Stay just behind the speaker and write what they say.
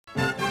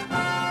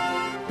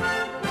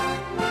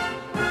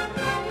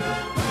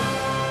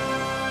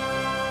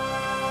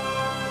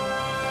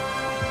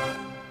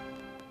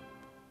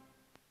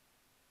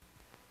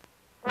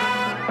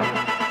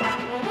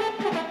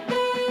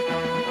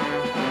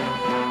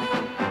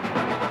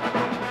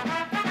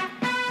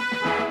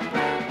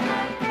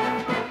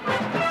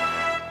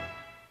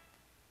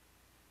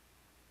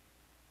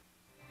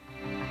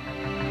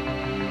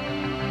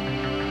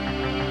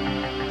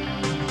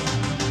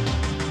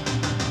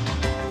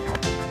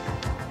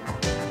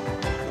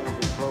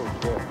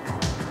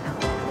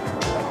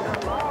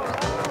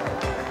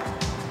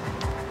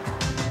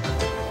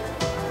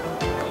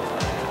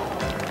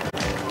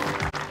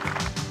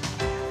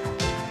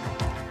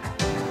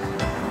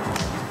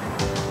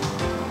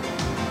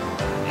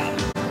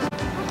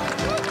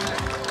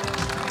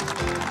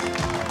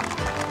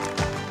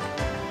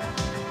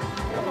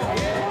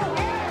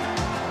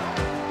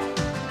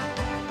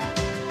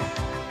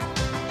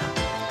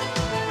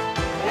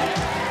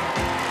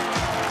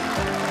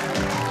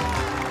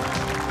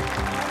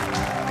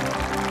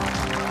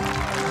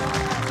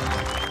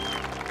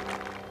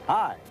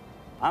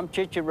I'm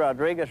Chichi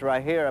Rodriguez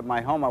right here at my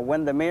home at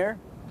Windermere.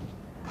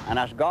 And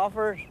as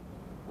golfers,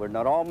 we're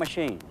not all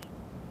machines.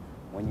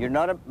 When you're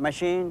not a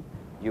machine,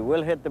 you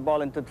will hit the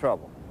ball into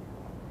trouble.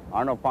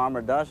 Arnold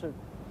Palmer does it,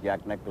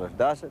 Jack Nicklaus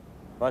does it,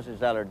 Bussy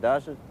Zeller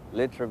does it,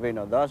 Litz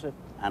Trevino does it,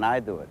 and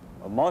I do it.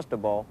 But most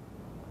of all,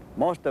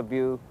 most of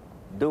you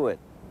do it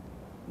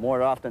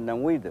more often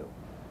than we do.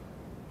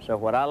 So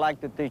what I like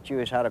to teach you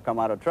is how to come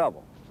out of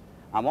trouble.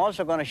 I'm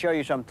also going to show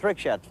you some trick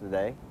shots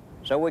today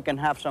so we can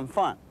have some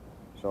fun.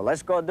 So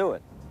let's go do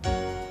it.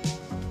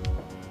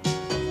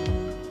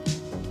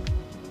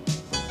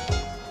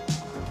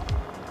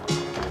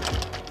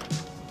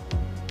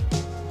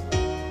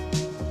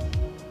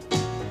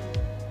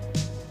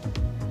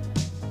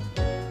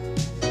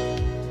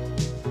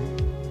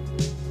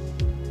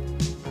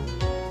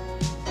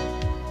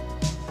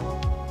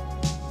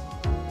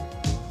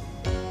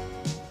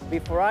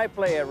 Before I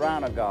play a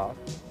round of golf,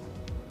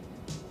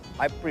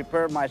 I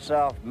prepare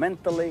myself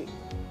mentally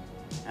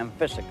and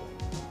physically.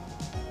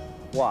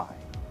 Why?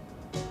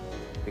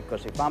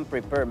 Because if I'm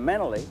prepared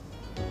mentally,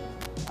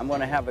 I'm going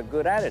to have a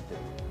good attitude.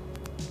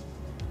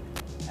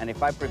 And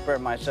if I prepare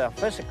myself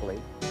physically,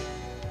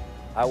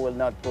 I will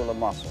not pull a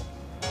muscle.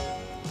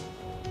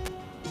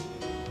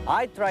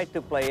 I try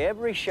to play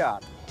every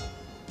shot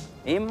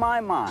in my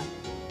mind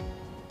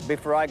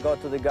before I go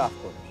to the golf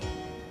course.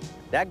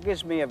 That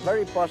gives me a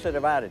very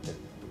positive attitude.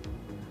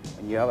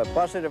 When you have a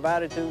positive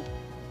attitude,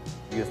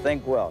 you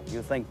think well,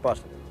 you think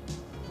positive.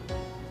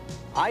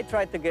 I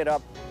try to get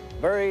up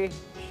very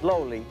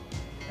slowly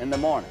in the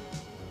morning.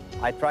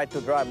 I try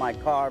to drive my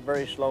car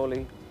very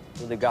slowly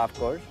to the golf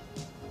course.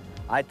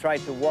 I try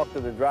to walk to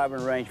the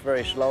driving range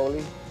very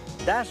slowly.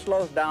 That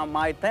slows down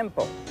my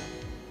tempo.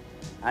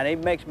 And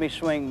it makes me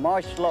swing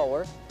much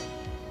slower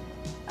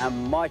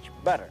and much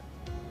better.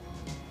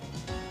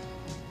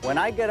 When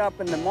I get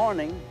up in the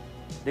morning,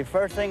 the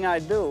first thing I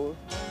do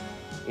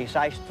is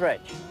I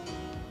stretch.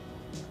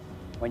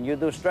 When you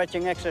do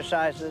stretching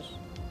exercises,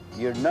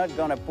 you're not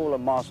going to pull a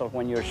muscle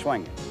when you're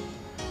swinging.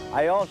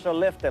 I also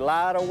lift a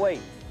lot of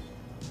weights.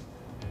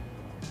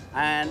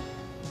 And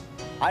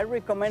I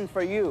recommend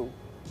for you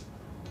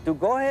to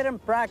go ahead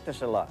and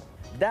practice a lot.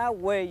 That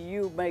way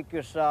you make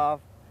yourself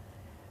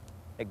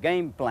a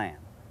game plan.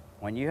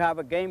 When you have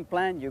a game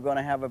plan, you're going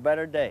to have a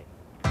better day.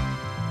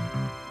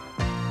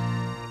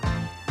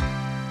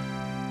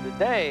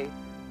 Today,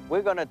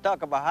 we're going to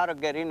talk about how to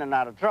get in and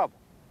out of trouble.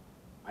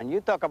 And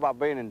you talk about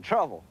being in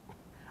trouble.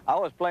 I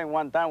was playing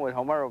one time with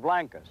Homero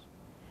Blancas.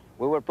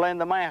 We were playing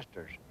the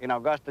Masters in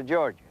Augusta,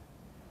 Georgia.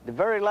 The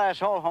very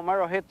last hole,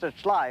 Homero hits a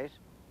slice,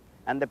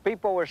 and the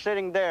people were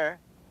sitting there,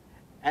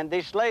 and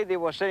this lady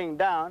was sitting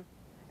down,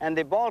 and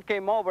the ball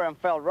came over and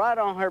fell right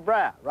on her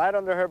brow, right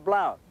under her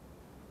blouse.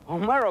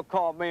 Homero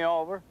called me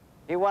over.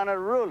 He wanted a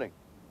ruling.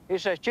 He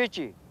says,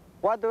 Chichi,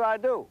 what do I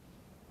do?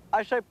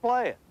 I say,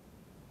 play it.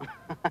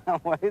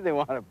 Well, he didn't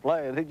want to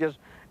play it.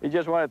 He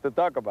just wanted to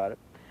talk about it.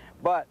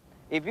 But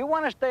if you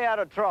want to stay out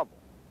of trouble,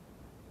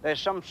 there's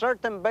some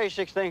certain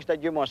basic things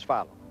that you must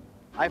follow.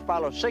 I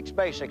follow 6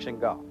 basics in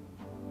golf.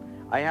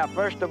 I have,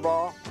 first of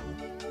all,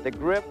 the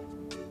grip,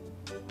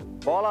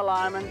 ball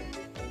alignment,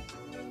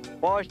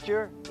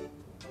 posture,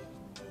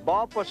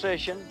 ball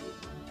position,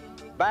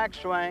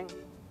 backswing,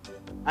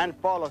 and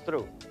follow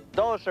through.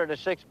 Those are the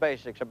 6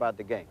 basics about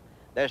the game.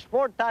 There's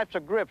 4 types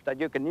of grips that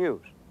you can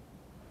use.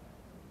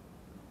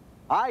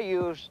 I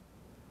use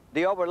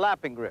the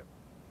overlapping grip.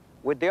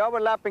 With the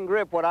overlapping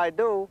grip, what I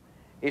do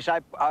is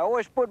I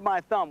always put my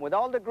thumb, with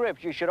all the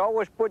grips, you should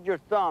always put your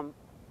thumb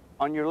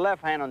on your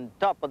left hand on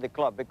top of the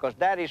club, because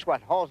that is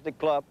what holds the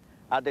club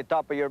at the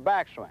top of your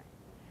backswing.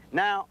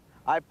 Now,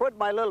 I put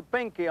my little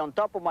pinky on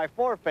top of my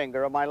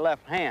forefinger of my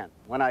left hand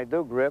when I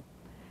do grip.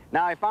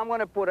 Now, if I'm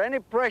going to put any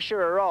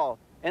pressure at all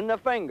in the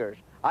fingers,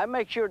 I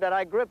make sure that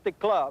I grip the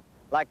club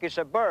like it's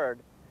a bird,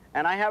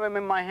 and I have him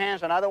in my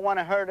hands, and I don't want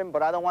to hurt him,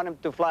 but I don't want him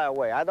to fly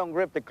away. I don't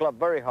grip the club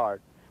very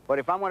hard. But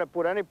if I'm going to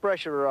put any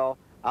pressure at all,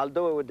 I'll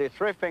do it with the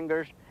 3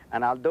 fingers,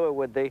 and I'll do it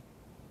with the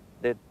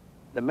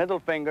middle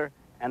finger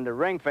and the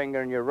ring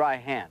finger in your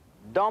right hand.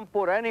 Don't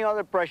put any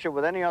other pressure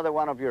with any other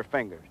one of your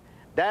fingers.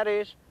 That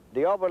is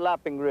the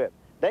overlapping grip.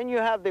 Then you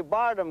have the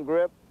bottom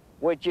grip,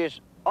 which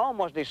is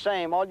almost the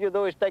same. All you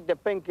do is take the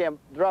pinky and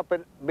drop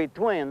it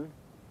between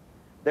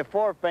the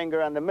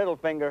forefinger and the middle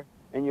finger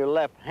in your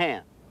left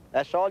hand.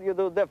 That's all you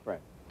do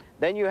different.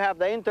 Then you have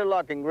the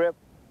interlocking grip,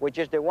 which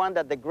is the one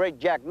that the great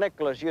Jack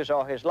Nicklaus used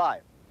all his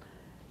life.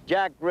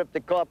 Jack gripped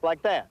the club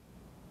like that.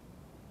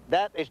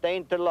 That is the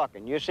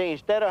interlocking. You see,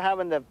 instead of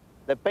having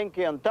the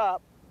pinky on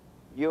top,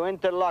 you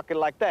interlock it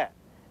like that.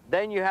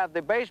 Then you have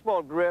the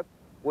baseball grip,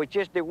 which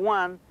is the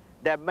one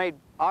that made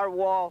our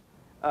Wall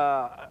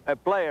a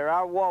player.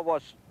 Our Wall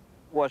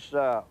was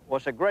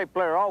a great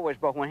player always,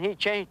 but when he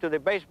changed to the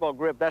baseball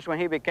grip, that's when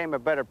he became a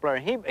better player.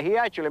 He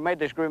actually made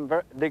this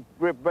the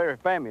grip very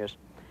famous.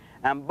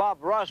 And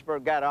Bob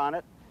Rosberg got on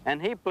it, and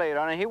he played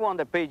on it. He won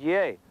the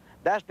PGA.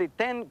 That's the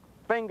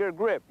 10-finger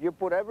grip. You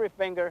put every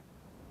finger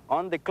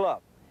on the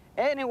club.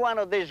 Any one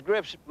of these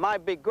grips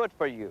might be good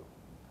for you.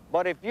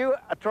 But if you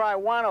try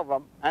one of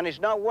them and it's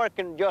not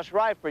working just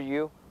right for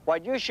you,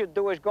 what you should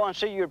do is go and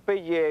see your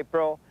PGA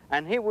pro,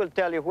 and he will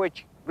tell you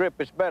which grip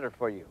is better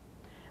for you.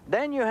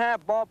 Then you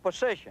have ball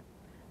position.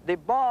 The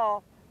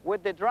ball,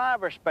 with the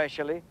driver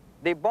especially,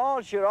 the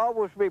ball should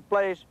always be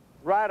placed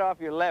right off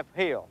your left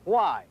heel.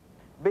 Why?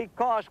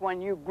 Because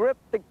when you grip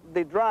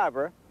the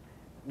driver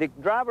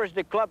is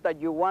the club that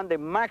you want the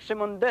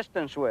maximum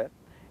distance with.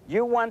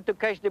 You want to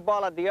catch the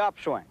ball at the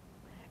upswing.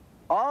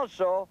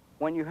 Also,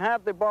 when you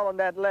have the ball on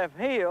that left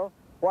heel,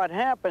 what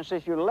happens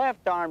is your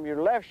left arm,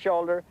 your left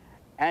shoulder,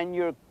 and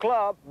your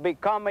club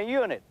become a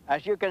unit.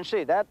 As you can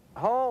see, that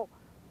whole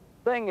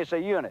thing is a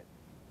unit.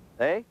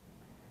 See?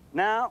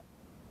 Now,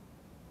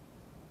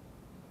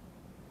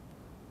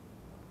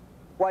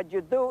 what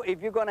you do,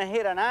 if you're going to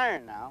hit an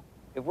iron now,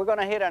 if we're going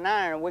to hit an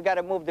iron, we got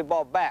to move the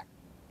ball back.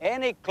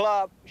 Any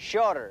club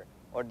shorter,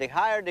 or the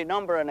higher the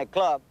number in a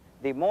club,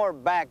 the more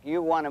back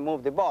you want to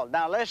move the ball.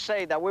 Now, let's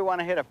say that we want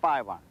to hit a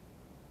 5-iron.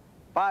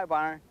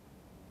 5-iron,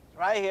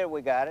 right here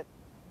we got it.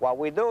 What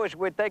we do is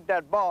we take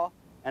that ball,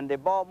 and the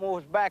ball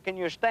moves back in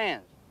your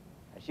stance.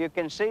 As you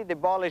can see, the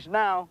ball is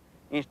now,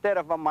 instead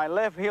of on my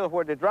left heel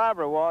where the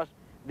driver was,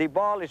 the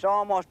ball is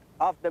almost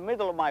off the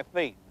middle of my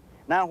feet.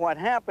 Now, what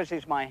happens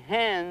is my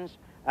hands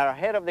are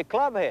ahead of the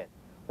club head.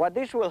 What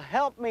this will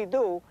help me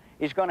do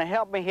is going to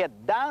help me hit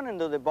down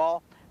into the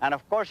ball, and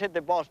of course hit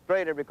the ball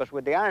straighter, because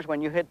with the irons,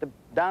 when you hit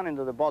down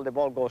into the ball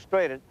goes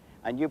straighter,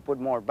 and you put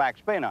more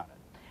backspin on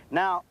it.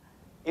 Now,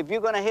 if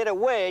you're going to hit a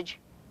wedge,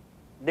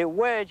 the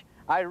wedge,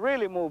 I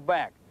really move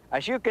back.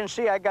 As you can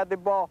see, I got the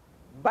ball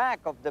back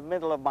of the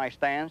middle of my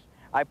stance.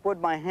 I put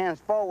my hands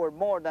forward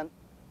more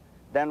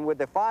than with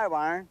the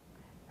 5-iron,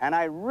 and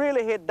I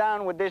really hit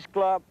down with this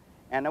club,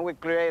 and then we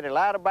create a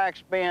lot of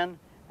backspin,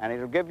 and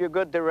it'll give you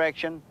good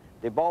direction.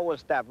 The ball will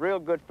stop real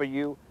good for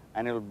you,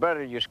 and it'll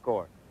better your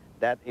score.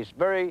 That is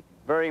very,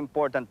 very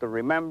important to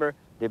remember,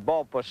 the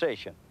ball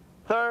position.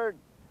 Third,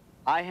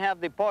 I have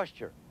the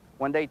posture.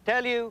 When they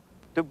tell you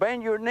to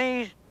bend your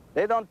knees,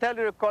 they don't tell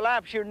you to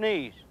collapse your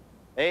knees,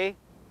 eh?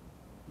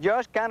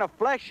 Just kind of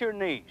flex your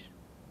knees.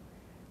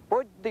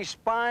 Put the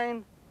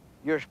spine,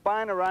 your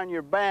spine around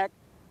your back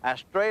as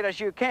straight as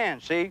you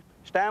can, see?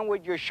 Stand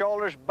with your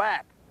shoulders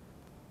back.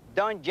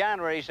 Don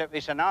January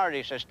is an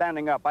artist at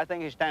standing up. I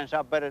think he stands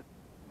up better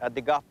at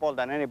the golf ball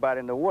than anybody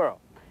in the world.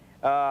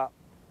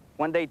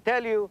 When they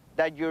tell you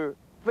that your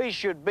feet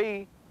should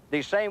be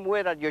the same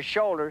width as your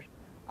shoulders,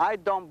 I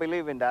don't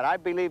believe in that. I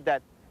believe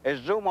that a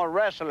sumo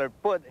wrestler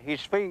put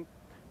his feet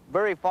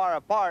very far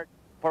apart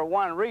for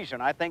one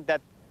reason. I think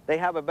that they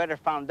have a better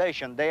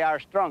foundation. They are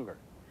stronger.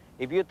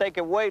 If you take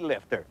a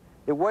weightlifter,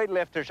 the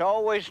weightlifters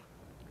always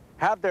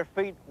have their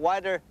feet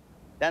wider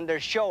than their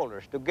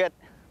shoulders to get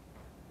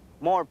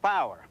more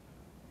power.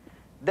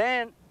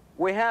 Then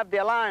we have the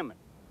alignment.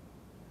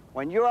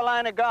 When you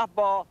align a golf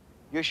ball,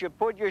 you should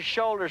put your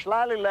shoulders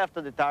slightly left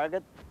of the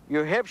target,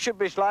 your hips should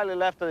be slightly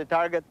left of the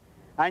target,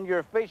 and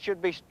your feet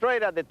should be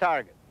straight at the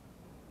target.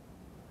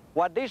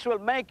 What this will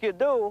make you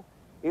do,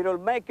 it'll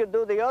make you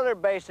do the other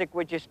basic,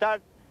 which is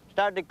start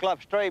the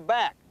club straight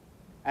back.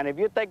 And if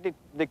you take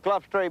the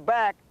club straight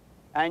back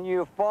and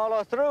you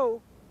follow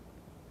through,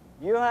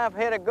 you have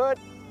hit a good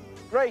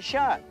straight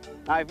shot.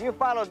 Now, if you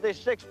follow these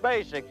 6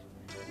 basics,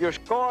 your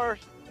scores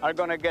are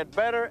going to get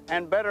better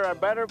and better and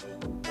better.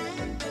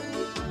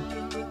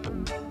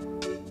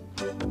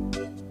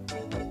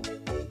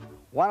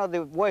 One of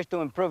the ways to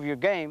improve your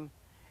game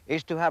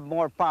is to have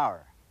more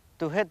power,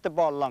 to hit the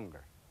ball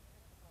longer.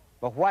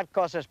 But what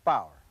causes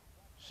power?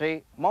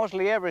 See,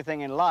 mostly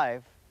everything in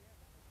life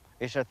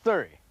is a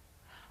theory.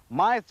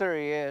 My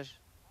theory is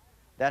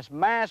that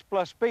mass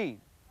plus speed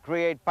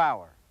create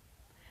power.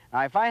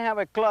 Now, if I have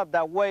a club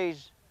that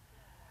weighs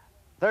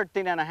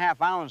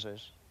 13.5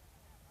 ounces,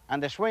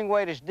 and the swing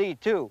weight is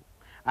D2,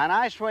 and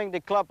I swing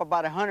the club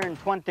about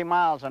 120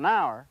 miles an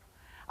hour,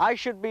 I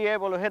should be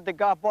able to hit the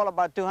golf ball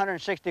about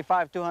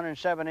 265,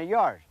 270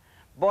 yards.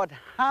 But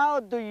how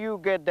do you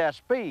get that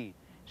speed?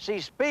 See,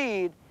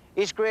 speed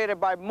is created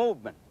by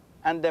movement,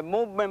 and the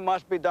movement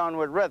must be done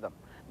with rhythm.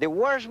 The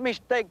worst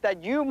mistake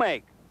that you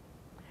make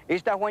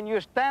is that when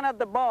you stand at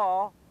the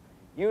ball,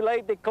 you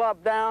lay the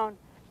club down,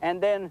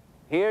 and then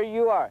here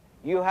you are.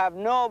 You have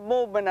no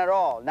movement at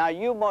all. Now,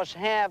 you must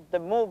have the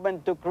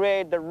movement to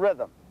create the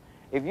rhythm.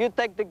 If you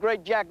take the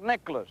great Jack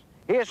Nicklaus,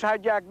 here's how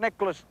Jack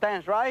Nicklaus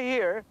stands right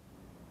here,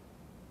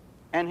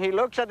 and he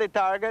looks at the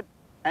target,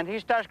 and he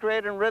starts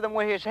creating rhythm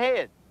with his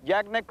head.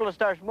 Jack Nicklaus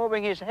starts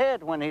moving his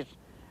head when he's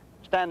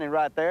standing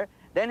right there.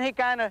 Then he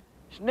kind of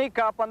sneaks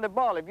up on the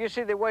ball. If you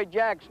see the way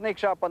Jack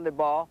sneaks up on the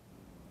ball,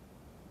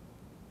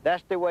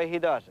 that's the way he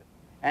does it.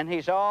 And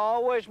he's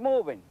always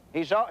moving.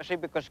 See,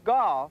 because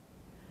golf,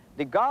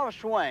 the golf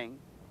swing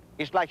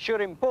is like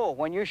shooting pool.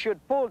 When you shoot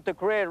pool to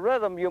create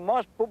rhythm, you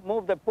must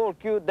move the pool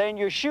cue, then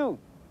you shoot.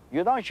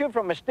 You don't shoot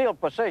from a still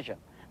position.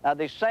 Now,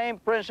 the same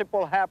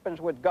principle happens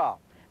with golf.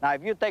 Now,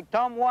 if you take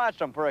Tom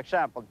Watson, for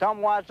example,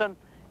 Tom Watson,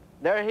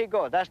 there he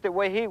goes. That's the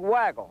way he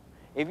waggles.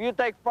 If you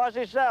take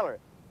Fuzzy Zeller,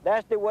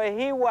 that's the way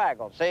he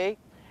waggles, see?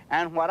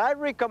 And what I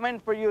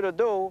recommend for you to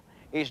do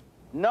is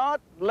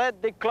not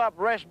let the club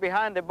rest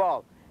behind the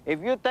ball.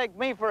 If you take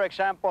me, for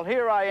example,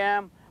 here I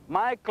am,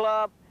 my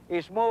club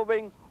is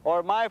moving,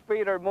 or my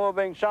feet are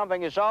moving,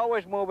 something is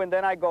always moving,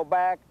 then I go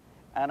back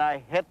and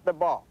I hit the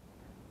ball.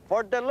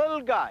 For the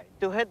little guy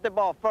to hit the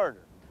ball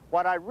further,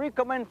 what I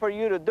recommend for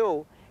you to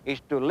do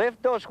is to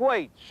lift those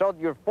weights so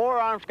your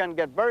forearms can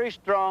get very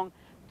strong,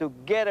 to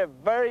get a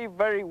very,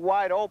 very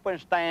wide open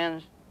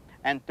stance,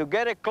 and to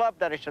get a club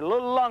that is a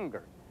little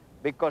longer,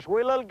 because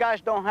we little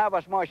guys don't have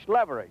as much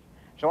leverage.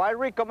 So I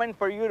recommend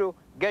for you to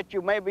get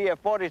you maybe a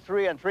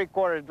 43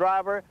 3/4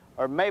 driver,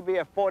 or maybe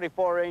a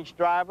 44-inch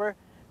driver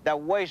that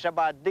weighs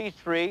about these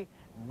three,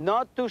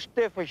 not too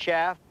stiff a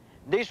shaft.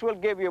 This will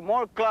give you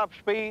more club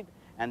speed,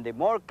 and the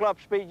more club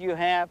speed you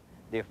have,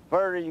 the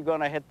further you're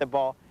gonna hit the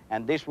ball,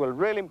 and this will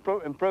really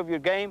improve your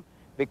game,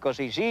 because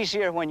it's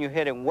easier when you're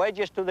hitting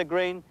wedges to the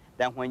green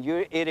than when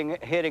you're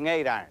hitting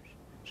 8-irons.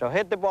 So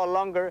hit the ball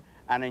longer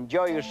and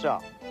enjoy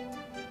yourself.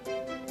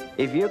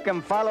 If you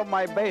can follow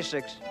my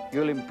basics,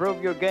 you'll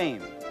improve your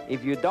game.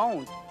 If you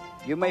don't,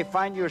 you may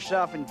find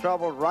yourself in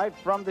trouble right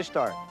from the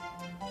start.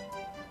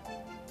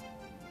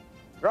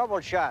 Trouble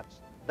shots,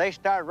 they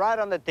start right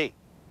on the tee.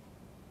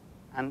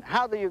 And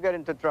how do you get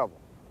into trouble?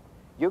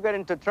 You get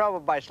into trouble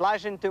by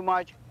slicing too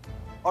much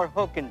or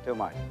hooking too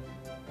much.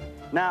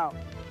 Now,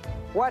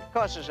 what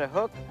causes a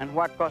hook and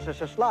what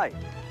causes a slice?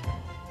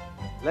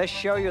 Let's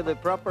show you the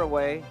proper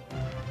way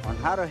on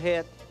how to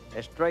hit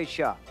a straight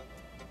shot.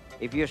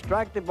 If you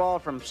strike the ball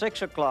from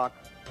 6 o'clock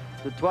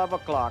to 12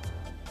 o'clock,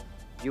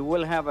 you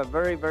will have a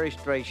very, very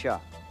straight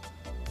shot.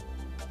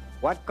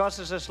 What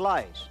causes a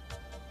slice?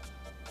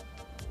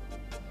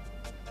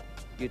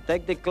 You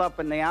take the club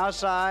on the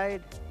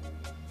outside,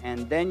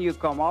 and then you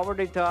come over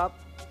the top,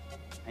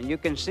 and you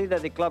can see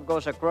that the club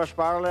goes across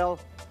parallel,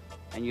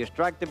 and you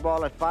strike the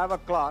ball at 5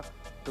 o'clock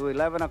to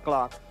 11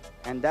 o'clock,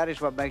 and that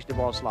is what makes the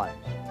ball slice.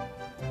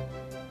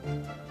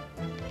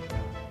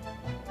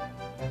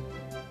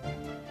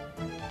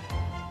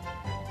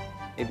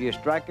 If you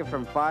strike it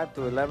from 5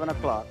 to 11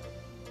 o'clock,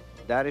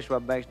 that is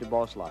what makes the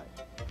ball slide.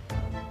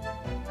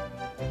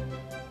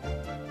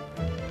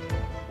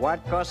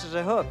 What causes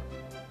a hook?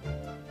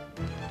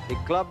 The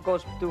club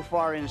goes too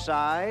far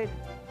inside,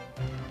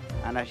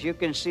 and as you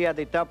can see at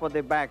the top of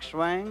the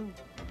backswing,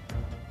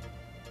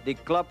 the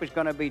club is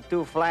going to be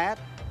too flat.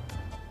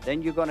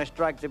 Then you're going to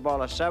strike the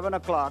ball at 7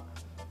 o'clock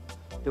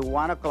to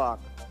 1 o'clock,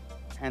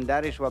 and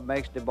that is what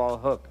makes the ball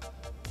hook.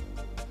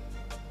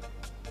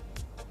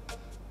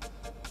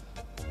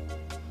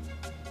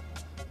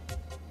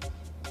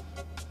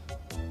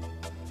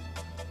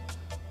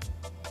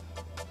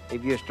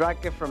 If you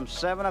strike it from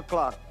 7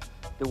 o'clock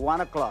to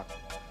 1 o'clock,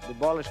 the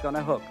ball is going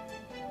to hook.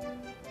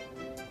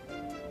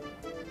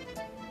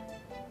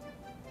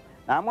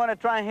 Now I'm going to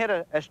try and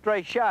hit a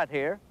straight shot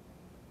here.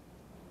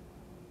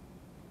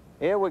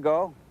 Here we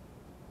go.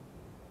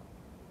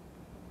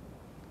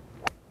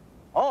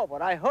 Oh,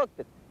 but I hooked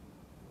it.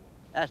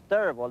 That's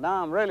terrible.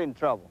 Now I'm really in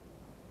trouble.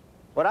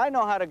 But I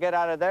know how to get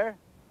out of there.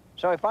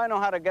 So if I know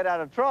how to get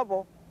out of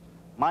trouble,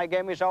 my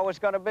game is always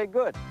going to be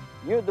good.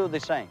 You do the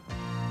same.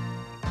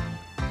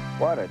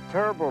 What a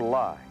terrible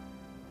lie.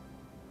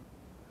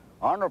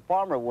 Arnold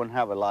Palmer wouldn't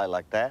have a lie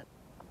like that.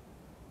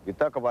 You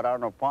talk about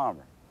Arnold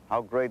Palmer,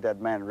 how great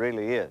that man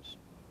really is.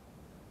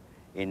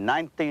 In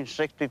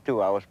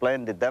 1962, I was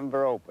playing the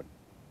Denver Open.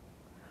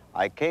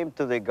 I came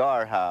to the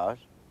guardhouse,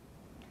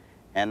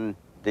 and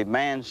the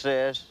man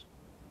says,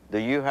 "Do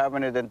you have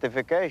an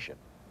identification?"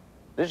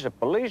 This is a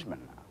policeman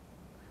now.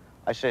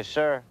 I say,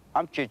 "Sir,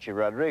 I'm Chichi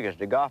Rodriguez,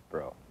 the golf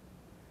pro."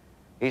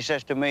 He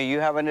says to me, "You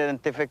have an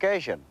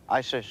identification?"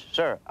 I says,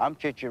 "Sir, I'm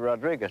Chichi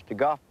Rodriguez, the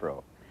golf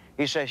pro."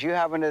 He says, "You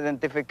have an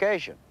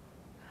identification?"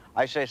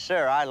 I say,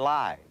 "Sir, I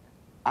lied.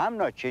 I'm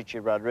not Chichi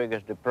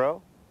Rodriguez, the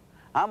pro.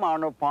 I'm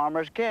Arnold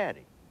Palmer's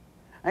caddy."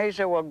 And he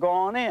said, "Well, go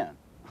on in."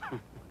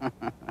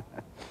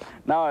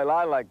 Now I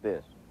lie like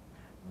this.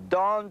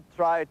 Don't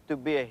try to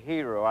be a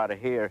hero out of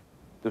here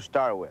to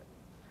start with.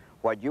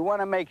 What you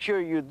want to make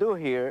sure you do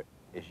here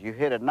is you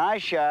hit a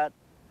nice shot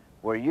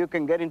where you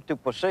can get into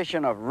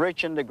position of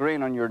reaching the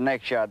green on your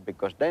next shot,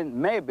 because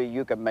then maybe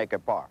you can make a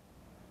par.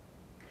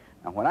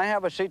 Now, when I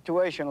have a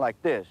situation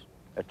like this,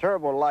 a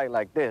terrible lie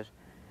like this,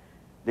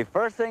 the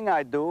first thing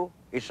I do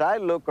is I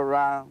look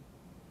around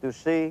to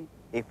see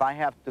if I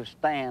have to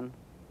stand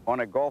on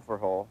a golfer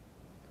hole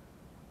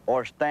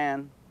or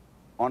stand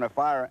on a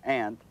fire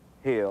ant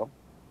hill,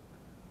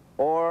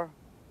 or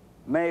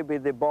maybe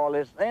the ball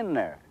is in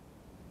there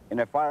in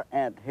a fire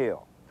ant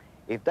hill.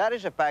 If that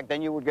is a fact,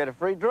 then you would get a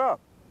free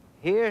drop.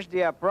 Here's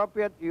the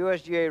appropriate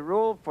USGA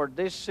rule for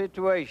this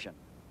situation.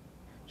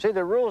 See,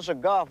 the rules of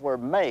golf were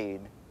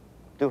made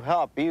to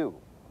help you,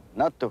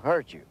 not to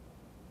hurt you.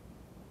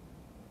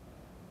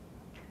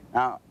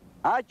 Now,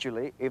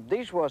 actually, if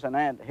this was an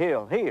ant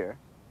hill here,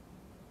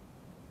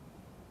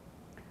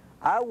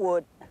 I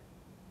would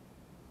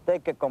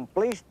take a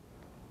complete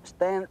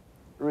stand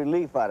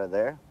relief out of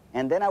there,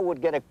 and then I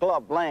would get a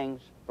club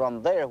length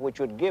from there, which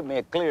would give me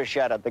a clear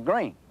shot at the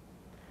green.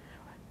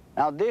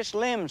 Now, these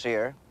limbs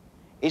here,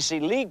 it's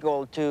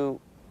illegal to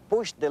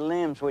push the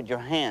limbs with your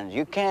hands.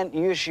 You can't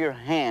use your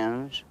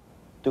hands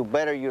to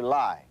better your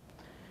lie.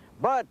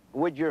 But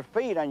with your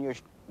feet and your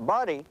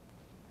body,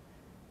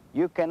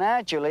 you can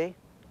actually,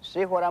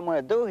 see what I'm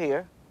going to do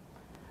here.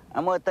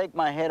 I'm going to take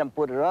my head and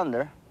put it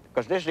under,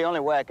 because this is the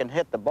only way I can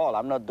hit the ball.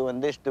 I'm not doing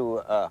this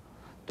to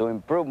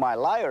improve my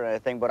lie or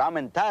anything, but I'm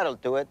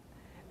entitled to it,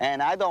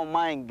 and I don't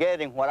mind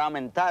getting what I'm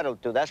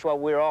entitled to. That's what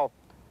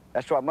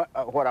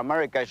what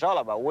America is all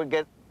about. We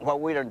get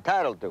what we're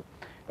entitled to.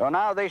 So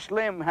now this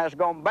limb has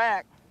gone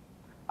back.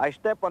 I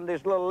step on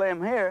this little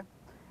limb here,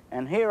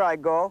 and here I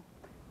go,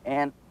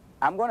 and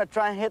I'm going to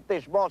try and hit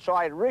this ball so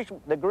I reach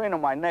the green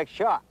on my next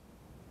shot.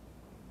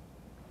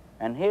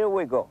 And here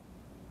we go.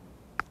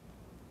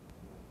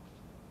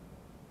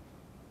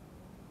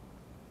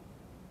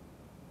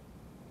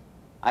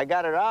 I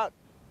got it out.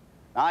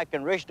 Now I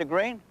can reach the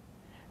green,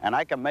 and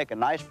I can make a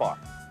nice par.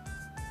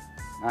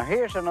 Now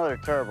here's another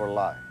terrible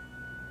lie.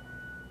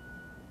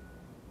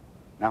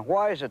 Now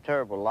why is a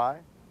terrible lie?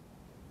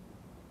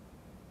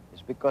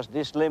 It's because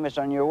this limb is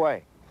on your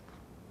way.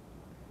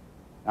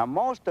 Now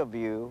most of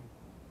you,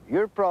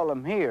 your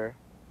problem here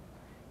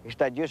is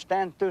that you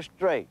stand too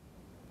straight.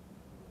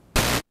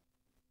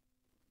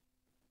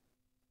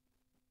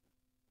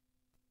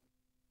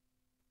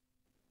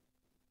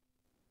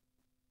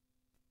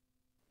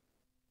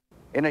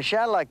 In a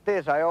shot like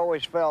this, I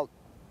always felt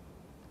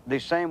the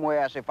same way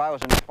as if I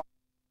was in a fire.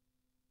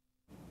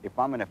 If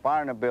I'm in a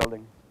fire in a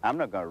building, I'm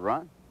not going to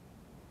run.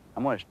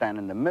 I'm going to stand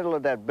in the middle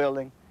of that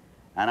building,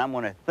 and I'm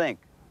going to think.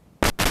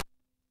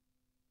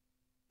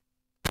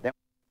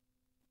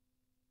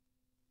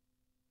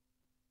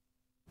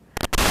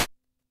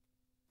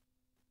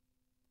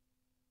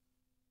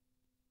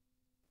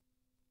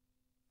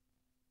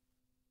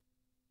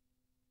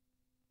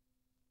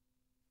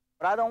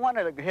 But I don't want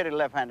to hit it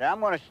left-handed. I'm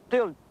going to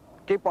still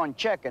keep on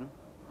checking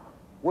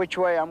which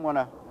way I'm going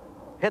to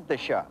hit the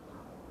shot.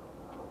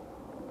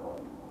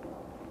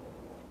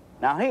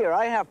 Now here,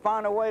 I have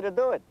found a way to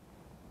do it.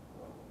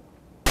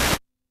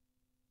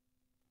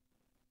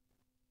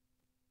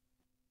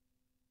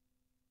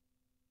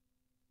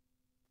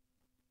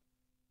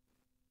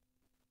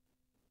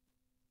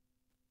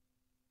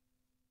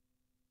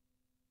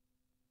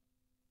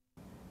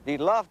 The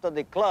loft of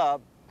the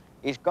club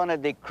is going to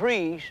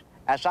decrease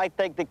as I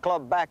take the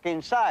club back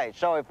inside.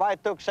 So if I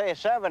took, say, a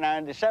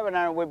 7-iron, the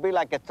 7-iron would be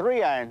like a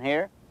 3-iron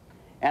here,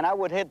 and I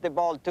would hit the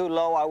ball too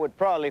low. I would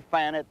probably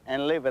fan it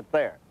and leave it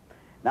there.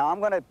 Now I'm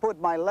going to put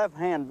my left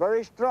hand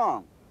very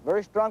strong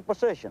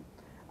position.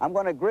 I'm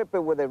going to grip it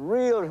with a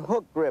real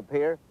hook grip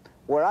here,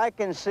 where I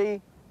can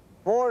see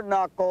 4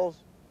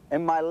 knuckles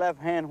in my left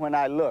hand when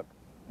I look.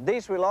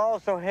 This will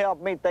also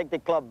help me take the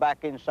club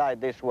back inside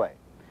this way.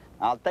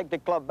 I'll take the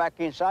club back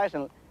inside,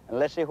 and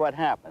let's see what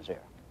happens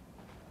here.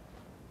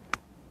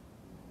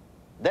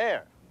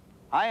 There,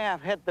 I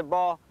have hit the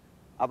ball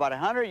about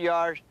 100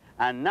 yards,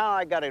 and now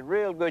I got a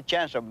real good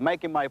chance of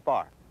making my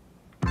par.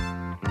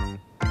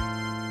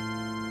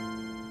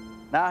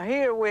 Now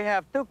here we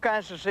have 2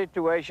 kinds of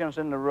situations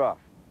in the rough.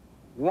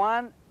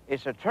 One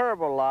is a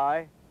terrible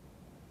lie,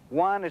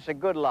 one is a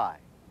good lie.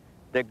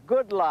 The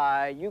good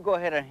lie, you go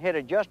ahead and hit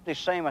it just the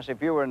same as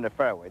if you were in the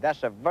fairway.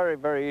 That's a very,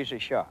 very easy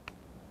shot.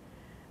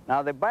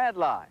 Now the bad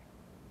lie,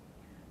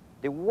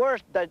 the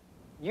worst that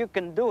you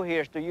can do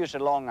here is to use a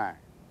long iron.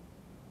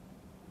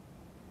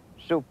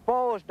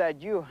 Suppose that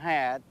you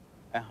had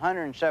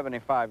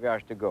 175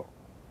 yards to go.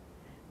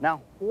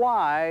 Now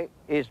why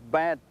is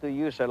bad to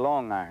use a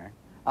long iron?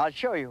 I'll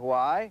show you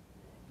why.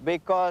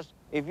 Because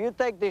if you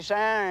take this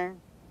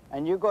iron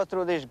and you go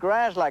through this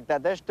grass like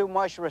that, there's too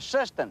much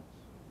resistance.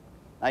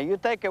 Now you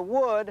take a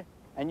wood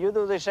and you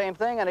do the same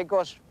thing and it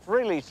goes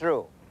freely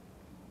through.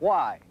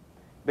 Why?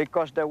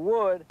 Because the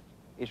wood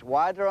is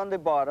wider on the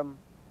bottom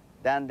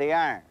than the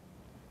iron.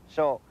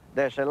 So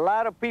there's a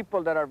lot of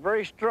people that are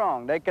very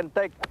strong. They can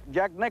take,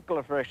 Jack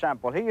Nicklaus, for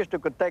example, he used to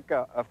could take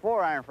a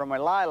 4-iron from a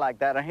lie like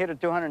that and hit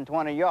it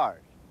 220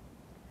 yards.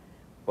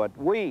 But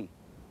we,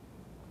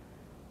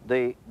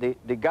 the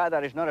guy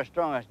that is not as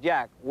strong as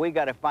Jack, we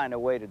got to find a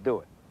way to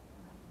do it.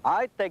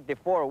 I take the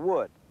 4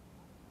 wood.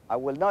 I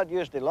will not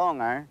use the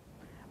long iron.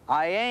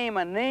 I aim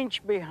an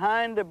inch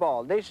behind the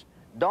ball.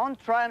 Don't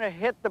try to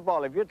hit the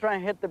ball. If you're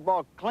trying to hit the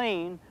ball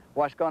clean,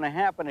 what's going to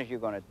happen is you're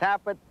going to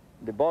tap it.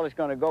 The ball is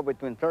going to go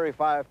between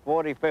 35,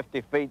 40,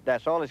 50 feet.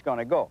 That's all it's going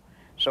to go.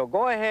 So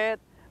go ahead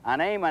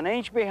and aim an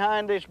inch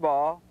behind this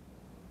ball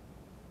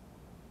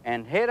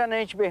and hit an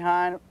inch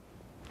behind,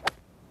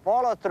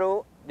 follow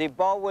through. The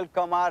ball will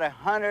come out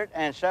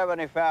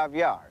 175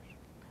 yards.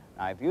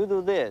 Now, if you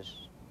do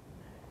this,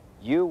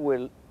 you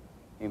will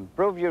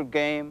improve your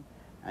game,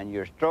 and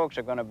your strokes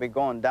are going to be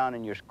going down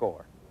in your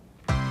score.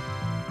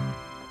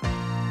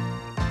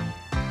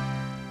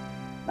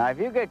 Now, if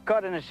you get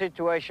caught in a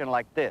situation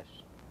like this,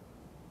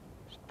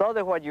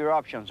 study what your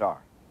options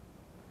are.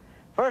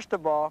 First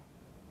of all,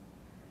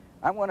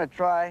 I'm going to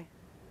try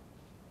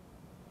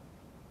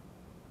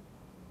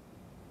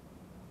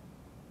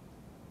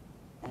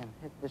and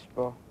hit this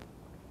ball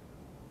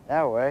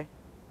that way.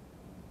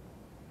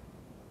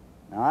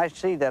 Now I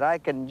see that I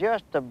can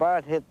just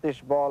about hit this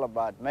ball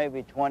about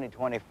maybe 20,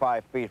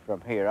 25 feet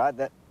from here.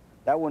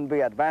 That wouldn't be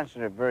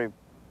advancing it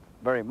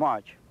very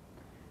much.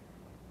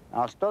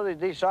 I'll study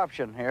this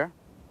option here.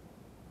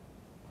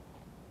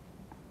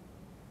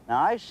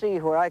 Now I see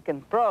where I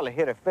can probably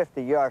hit it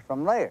 50 yards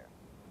from there.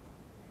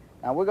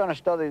 Now we're going to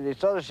study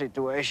this other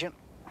situation.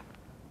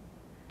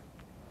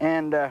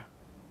 And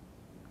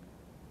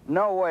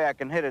no way I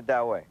can hit it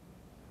that way.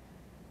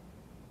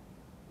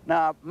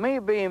 Now, me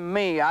being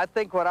me, I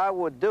think what I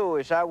would do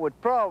is I would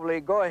probably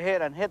go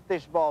ahead and hit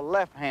this ball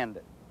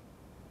left-handed.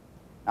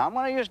 Now, I'm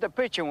going to use the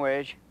pitching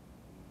wedge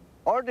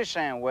or the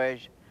sand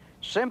wedge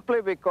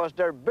simply because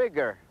they're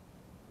bigger.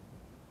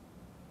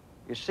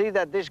 You see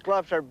that these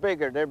clubs are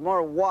bigger. They're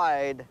more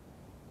wide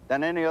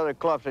than any other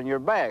clubs in your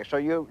bag, so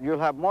you'll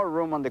have more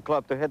room on the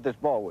club to hit this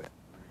ball with.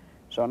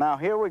 So now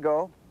here we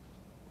go.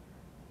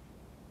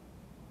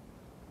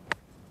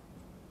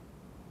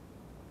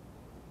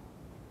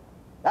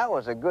 That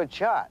was a good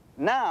shot.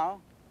 Now,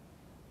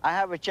 I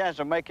have a chance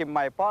of making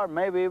my par,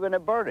 maybe even a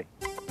birdie.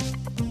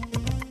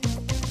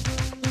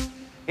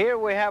 Here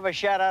we have a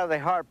shot out of the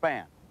hard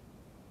pan.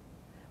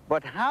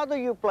 But how do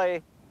you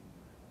play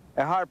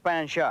a hard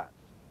pan shot?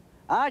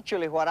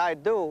 Actually, what I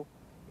do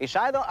is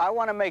I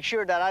want to make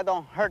sure that I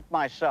don't hurt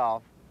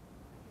myself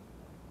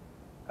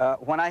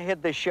when I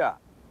hit this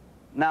shot.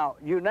 Now,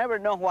 you never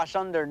know what's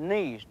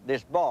underneath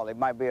this ball. It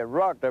might be a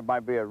rock, there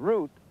might be a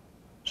root.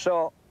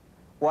 So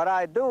what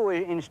I do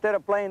is, instead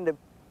of playing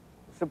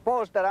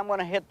suppose that I'm going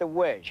to hit the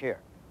wedge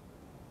here.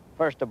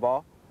 First of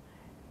all,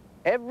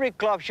 every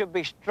club should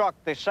be struck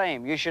the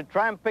same. You should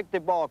try and pick the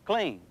ball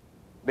clean,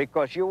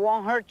 because you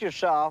won't hurt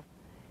yourself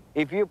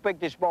if you pick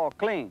this ball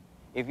clean.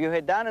 If you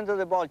hit down into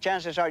the ball,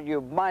 chances are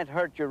you might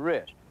hurt your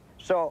wrist.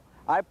 So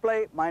I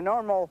play my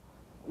normal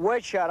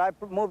wedge shot. I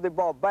move the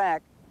ball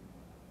back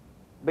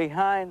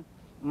behind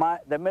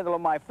the middle of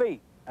my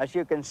feet, as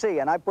you can see,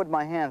 and I put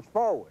my hands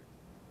forward.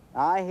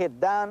 I hit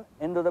down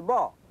into the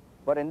ball.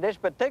 But in this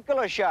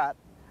particular shot,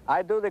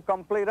 I do the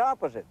complete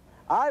opposite.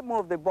 I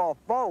move the ball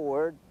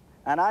forward,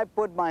 and I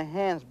put my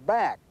hands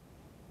back.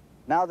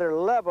 Now they're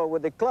level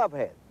with the club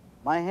head.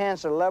 My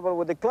hands are level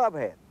with the club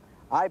head.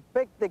 I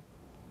pick the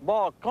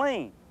ball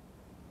clean.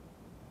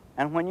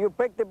 And when you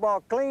pick the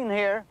ball clean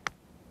here,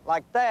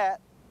 like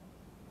that,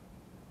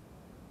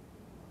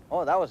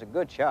 oh, that was a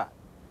good shot.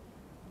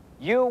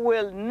 You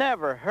will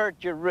never hurt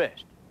your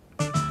wrist.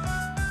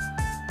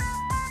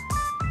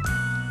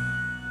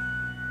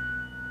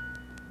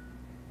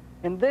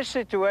 In this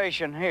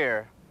situation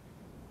here,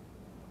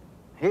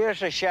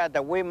 here's a shot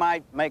that we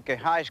might make a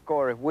high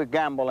score if we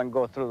gamble and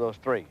go through those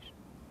threes.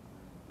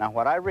 Now,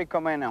 what I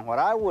recommend and what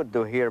I would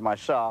do here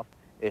myself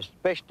is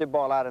pitch the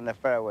ball out in the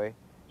fairway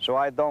so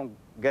I don't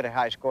get a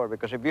high score,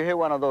 because if you hit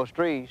one of those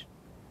trees,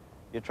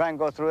 you try and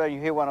go through there, you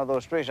hit one of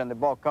those trees and the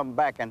ball come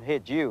back and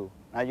hit you,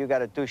 now you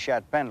got a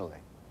two-shot penalty.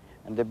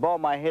 And the ball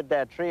might hit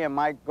that tree and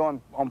might go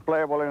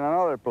unplayable in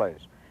another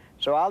place.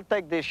 So I'll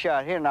take this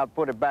shot here and I'll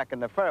put it back in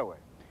the fairway.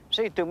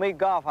 See, to me,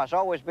 golf has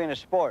always been a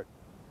sport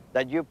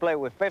that you play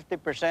with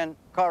 50%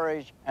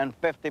 courage and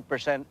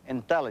 50%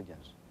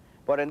 intelligence.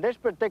 But in this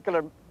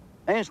particular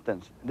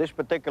instance, this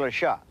particular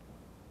shot,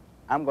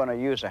 I'm going to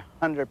use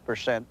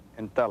 100%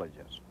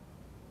 intelligence.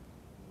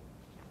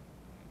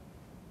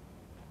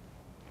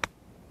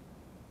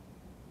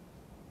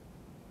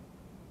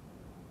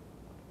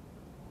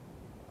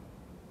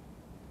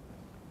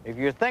 If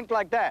you think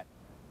like that,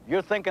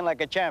 you're thinking like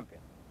a champion.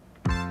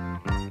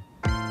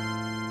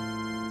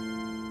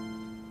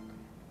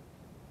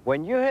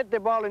 When you hit the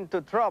ball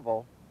into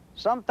trouble,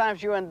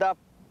 sometimes you end up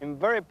in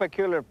very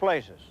peculiar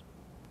places.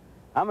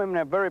 I'm in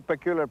a very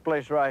peculiar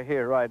place right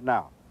here, right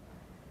now.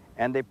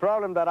 And the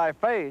problem that I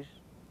face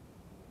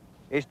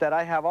is that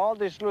I have all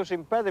these loose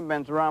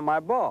impediments around my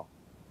ball.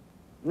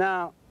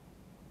 Now,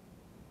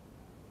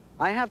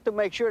 I have to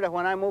make sure that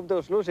when I move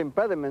those loose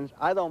impediments,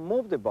 I don't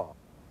move the ball.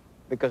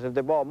 Because if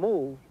the ball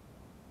moves,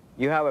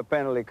 you have a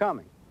penalty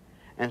coming.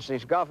 And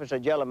since golf is a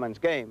gentleman's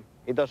game,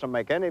 it doesn't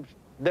make any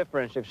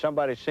difference if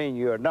somebody's seeing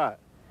you or not.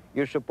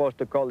 You're supposed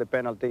to call the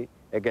penalty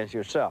against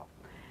yourself.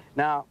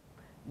 Now,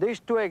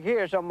 this twig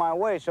here is on my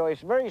way, so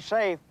it's very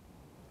safe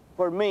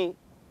for me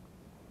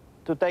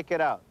to take it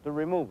out, to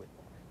remove it.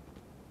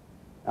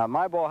 Now,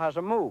 my ball has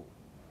a move.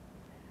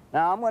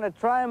 Now, I'm going to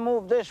try and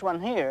move this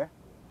one here,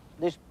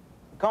 this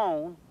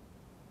cone,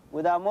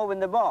 without moving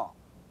the ball.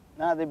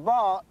 Now, the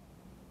ball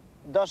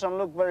doesn't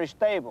look very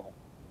stable,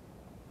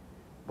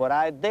 but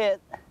I did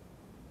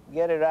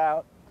get it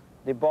out.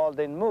 The ball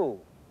didn't move.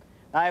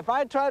 Now, if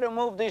I try to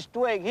move this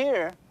twig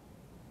here,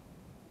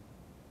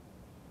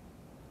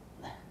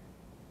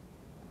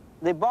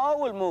 the ball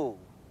will move.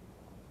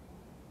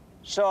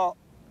 So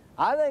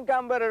I think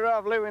I'm better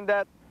off leaving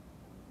that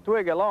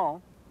twig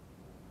alone.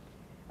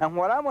 And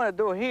what I'm going to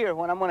do here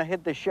when I'm going to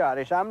hit the shot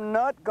is I'm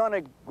not going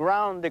to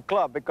ground the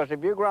club, because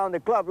if you ground the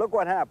club, look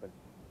what happens.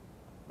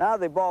 Now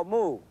the ball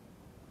moves.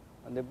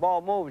 When the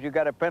ball moves, you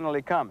got a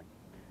penalty coming.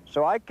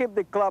 So I keep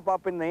the club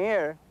up in the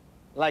air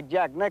like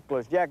Jack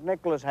Nicklaus. Jack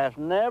Nicklaus has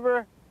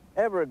never,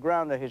 ever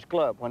grounded his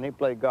club when he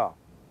played golf.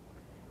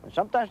 And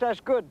sometimes that's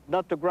good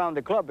not to ground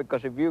the club,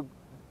 because if you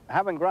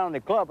haven't ground the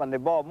club and the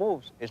ball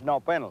moves, it's no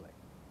penalty.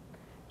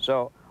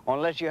 So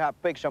unless you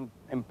have picked some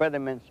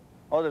impediments,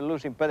 other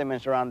loose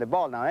impediments around the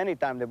ball. Now,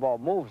 anytime the ball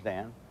moves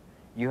then,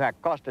 you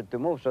have caused it to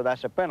move, so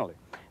that's a penalty.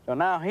 So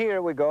now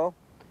here we go.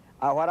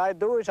 What I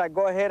do is I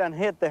go ahead and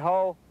hit the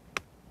whole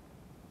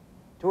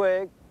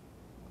twig,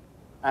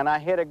 and I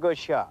hit a good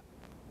shot.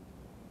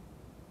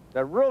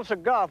 The rules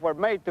of golf were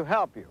made to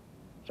help you.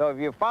 So if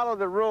you follow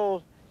the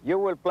rules, you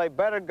will play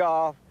better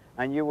golf,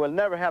 and you will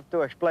never have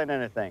to explain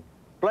anything.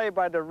 Play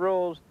by the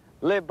rules,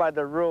 live by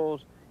the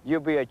rules, you'll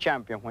be a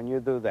champion when you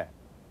do that.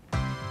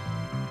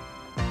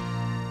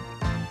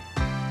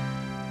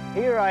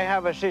 Here I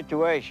have a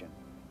situation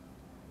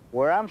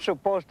where I'm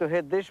supposed to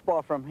hit this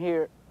ball from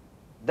here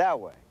that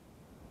way.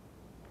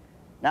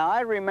 Now,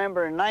 I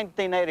remember in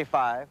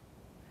 1985,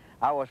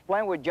 I was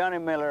playing with Johnny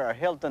Miller at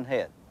Hilton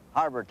Head,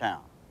 Harbor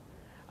Town.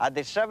 At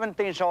the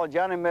 17th hole,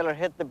 Johnny Miller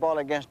hit the ball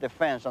against the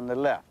fence on the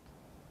left.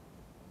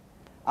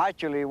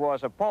 Actually, it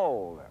was a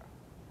pole there.